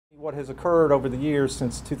What has occurred over the years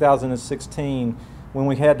since 2016, when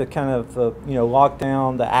we had to kind of lock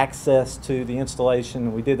down the access to the installation,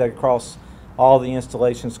 and we did that across all the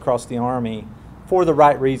installations across the Army for the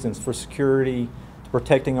right reasons, for security,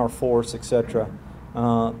 protecting our force, etc.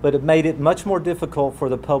 But it made it much more difficult for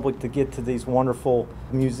the public to get to these wonderful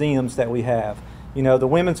museums that we have. You know, the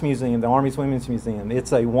Women's Museum, the Army's Women's Museum,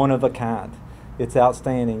 it's a one of a kind. It's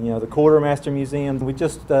outstanding. You know, the Quartermaster Museum, we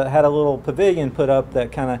just had a little pavilion put up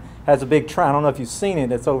that kind of has a big train. I don't know if you've seen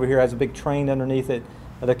it. It's over here, has a big train underneath it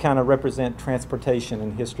that kind of represent transportation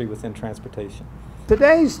and history within transportation.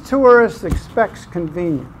 Today's tourist expects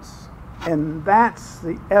convenience, and that's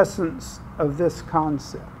the essence of this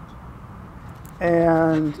concept.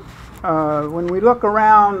 And when we look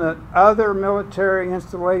around at other military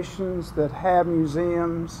installations that have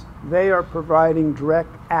museums, they are providing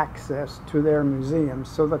direct access to their museums.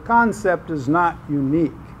 So the concept is not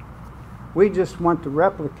unique. We just want to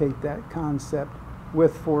replicate that concept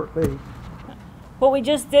with Fort Lee. What we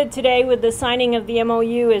just did today with the signing of the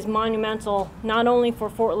MOU is monumental, not only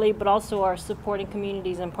for Fort Lee, but also our supporting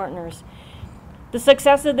communities and partners. The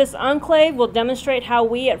success of this enclave will demonstrate how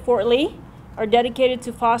we at Fort Lee are dedicated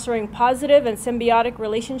to fostering positive and symbiotic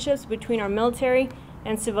relationships between our military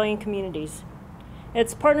and civilian communities.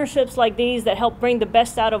 It's partnerships like these that help bring the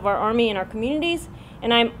best out of our Army and our communities,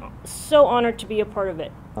 and I'm so honored to be a part of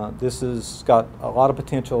it. This has got a lot of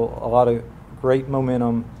potential, a lot of great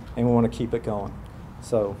momentum, and we want to keep it going.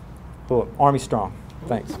 So, Army strong.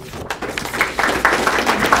 Thanks.